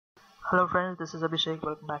Hello friends, this is Abhishek.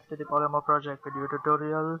 Welcome back to the Polymer project video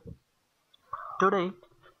tutorial. Today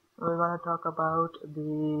we're going to talk about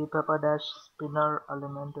the pepper dash spinner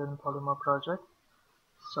element in Polymer project.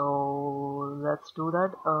 So let's do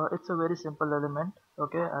that. It's a very simple element.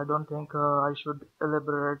 Okay, I don't think I should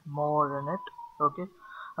elaborate more in it. Okay,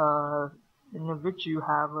 in which you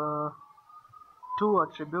have two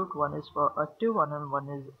attribute. One is for active and one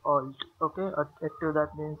is alt. Okay, active, that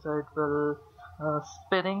means it will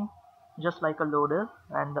spinning just like a loader,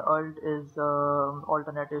 and the alt is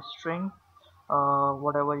alternative string,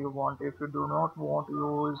 whatever you want. If you do not want to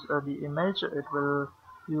use the image, it will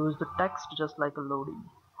use the text just like a loading.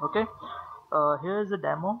 Okay, here is a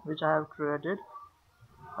demo which I have created.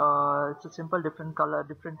 It's a simple different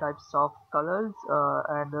types of colors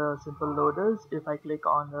and simple loaders. If I click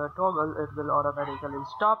on the toggle, it will automatically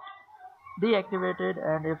stop, deactivated,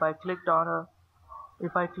 and if I clicked on a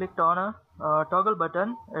toggle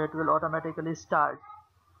button, it will automatically start.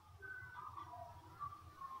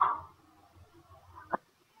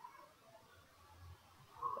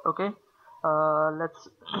 Okay, let's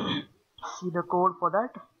see the code for that.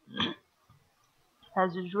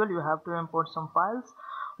 As usual, you have to import some files.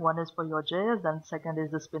 One is for your JS, then second is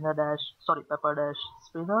the pepper dash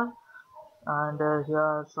spinner, and here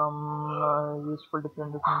are some useful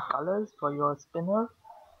different colors for your spinner.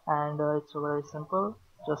 And it's very simple.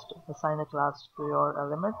 Just assign a class to your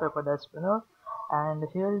element pepper dash spinner, and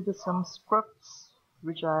here is some scripts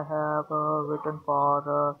which I have written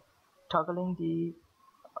for toggling the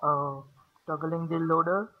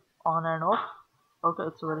loader on and off. Okay,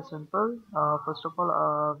 it's very simple. First of all,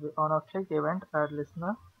 on a click event add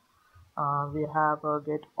listener, we have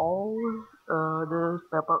get all the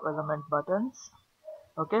pepper element buttons.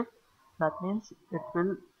 Okay, that means it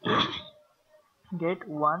will get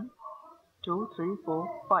 1 2 3 4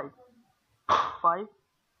 5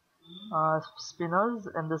 spinners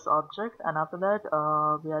in this object, and after that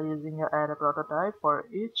we are using a add a prototype for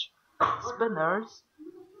each spinners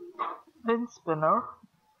in spinner.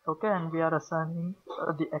 Okay, and we are assigning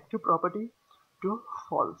the active property to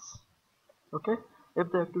false. Okay,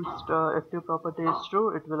 if the active property is true,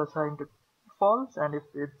 it will assign to false, and if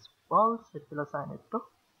it's false, it will assign it to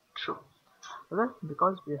true. Okay,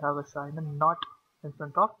 because we have assigned a not in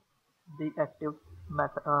front of the active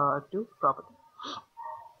property.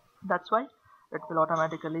 That's why it will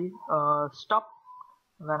automatically stop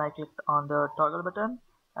when I click on the toggle button,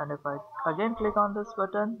 and if I again click on this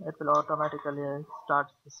button, it will automatically start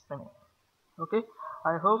spinning. Okay,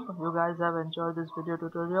 I hope you guys have enjoyed this video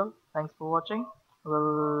tutorial. Thanks for watching.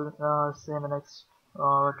 We'll see you in the next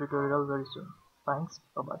tutorial very soon. Thanks,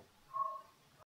 bye bye.